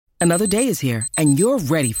Another day is here, and you're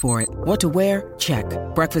ready for it. What to wear? Check.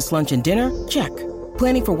 Breakfast, lunch, and dinner? Check.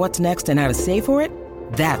 Planning for what's next and how to save for it?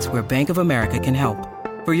 That's where Bank of America can help.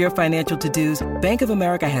 For your financial to-dos, Bank of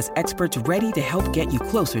America has experts ready to help get you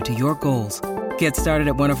closer to your goals. Get started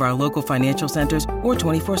at one of our local financial centers or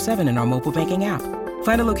 24/7 in our mobile banking app.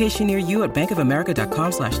 Find a location near you at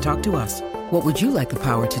bankofamerica.com/talktous. What would you like the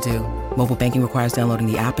power to do? Mobile banking requires downloading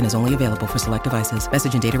the app and is only available for select devices.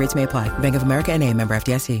 Message and data rates may apply. Bank of America N.A., member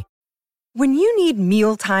FDIC. When you need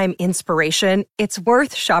mealtime inspiration, it's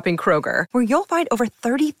worth shopping Kroger, where you'll find over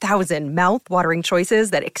 30,000 mouth-watering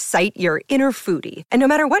choices that excite your inner foodie. And no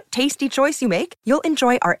matter what tasty choice you make, you'll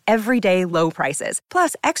enjoy our everyday low prices,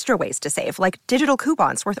 plus extra ways to save, like digital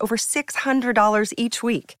coupons worth over $600 each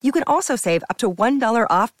week. You can also save up to $1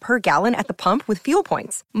 off per gallon at the pump with fuel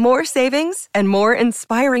points. More savings and more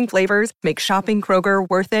inspiring flavors make shopping Kroger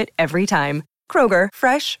worth it every time. Kroger,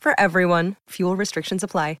 fresh for everyone. Fuel restrictions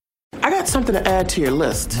apply. I got something to add to your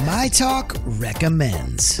list. My Talk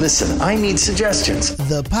recommends. Listen, I need suggestions.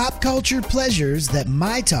 The pop culture pleasures that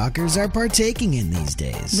My Talkers are partaking in these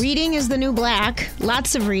days. Reading is the new black.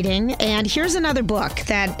 Lots of reading. And here's another book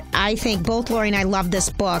that I think both Lori and I love this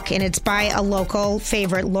book, and it's by a local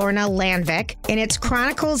favorite, Lorna Landvik, and it's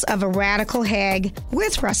Chronicles of a Radical Hag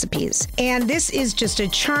with Recipes. And this is just a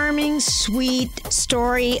charming, sweet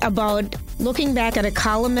story about looking back at a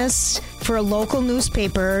columnist for a local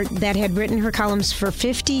newspaper that had written her columns for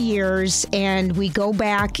 50 years, and we go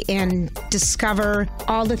back and discover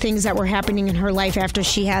all the things that were happening in her life after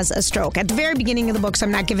she has a stroke. At the very beginning of the book, so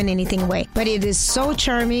I'm not giving anything away, but it is so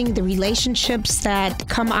charming, the relationships that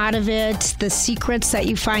come out of it, the secrets that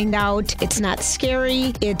you find out. It's not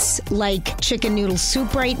scary. It's like chicken noodle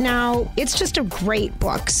soup right now. It's just a great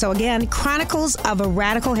book. So again, Chronicles of a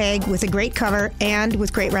Radical Hag with a great cover and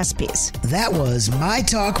with great recipes. That was My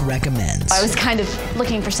Talk recommends. I was kind of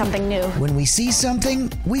looking for something new. When we see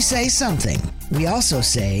something, we say something. We also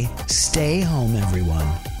say, stay home, everyone.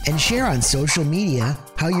 And share on social media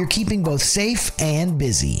how you're keeping both safe and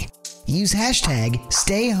busy. Use hashtag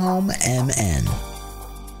StayHomeMN.